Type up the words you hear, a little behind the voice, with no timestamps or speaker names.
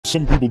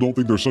some people don't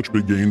think there's such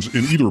big gains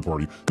in either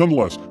party.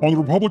 Nonetheless, on the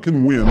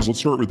Republican wins, let's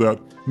start with that.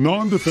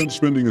 Non-defense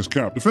spending is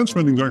capped. Defense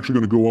spending is actually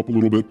going to go up a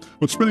little bit,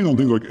 but spending on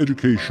things like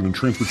education and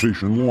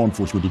transportation and law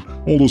enforcement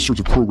and all those sorts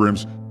of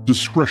programs,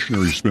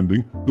 discretionary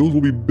spending, those will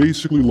be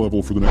basically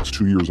level for the next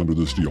 2 years under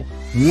this deal.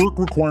 Work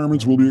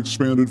requirements will be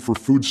expanded for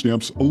food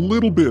stamps a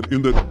little bit,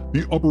 in that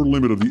the upper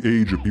limit of the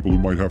age of people who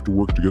might have to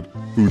work to get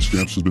food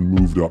stamps has been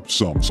moved up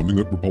some, something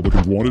that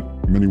Republicans wanted.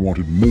 Many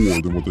wanted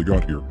more than what they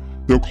got here.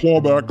 They'll claw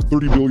back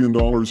 $30 billion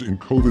in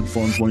COVID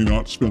funds, money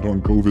not spent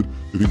on COVID.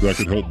 They think that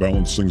could help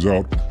balance things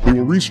out. They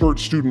will restart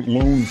student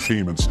loan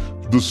payments.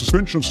 The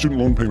suspension of student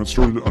loan payments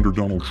started under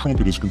Donald Trump.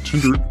 It has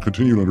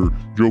continued under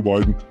Joe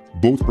Biden.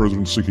 Both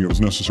presidents thinking it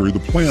was necessary. The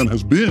plan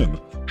has been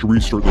to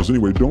restart those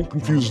anyway. Don't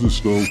confuse this,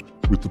 though,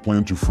 with the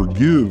plan to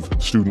forgive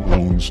student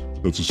loans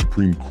that the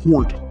Supreme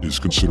Court is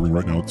considering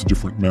right now. It's a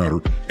different matter.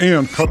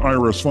 And cut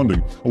IRS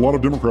funding. A lot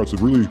of Democrats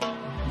have really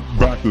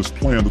backed this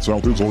plan that's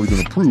out there. It's already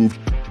been approved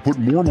to put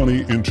more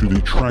money into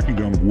the tracking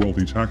down of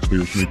wealthy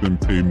taxpayers to make them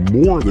pay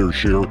more of their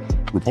share.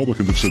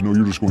 Republicans have said, no,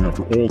 you're just going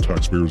after all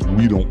taxpayers.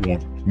 We don't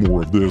want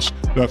more of this.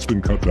 That's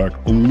been cut back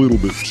a little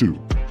bit, too.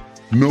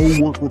 No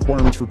work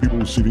requirements for people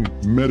receiving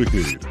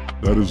Medicaid.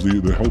 That is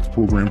the health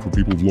program for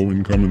people of low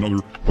income and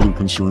other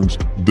concerns.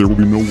 There will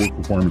be no work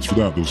requirements for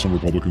that, though some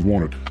Republicans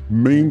want it.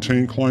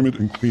 Maintain climate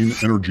and clean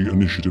energy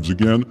initiatives.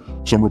 Again,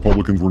 some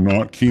Republicans were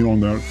not keen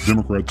on that.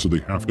 Democrats said they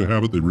have to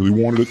have it. They really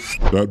wanted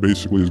it. That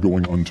basically is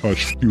going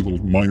untouched. A few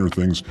little minor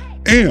things.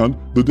 And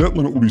the debt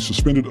limit will be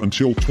suspended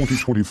until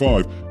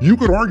 2025. You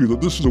could argue that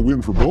this is a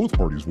win for both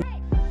parties.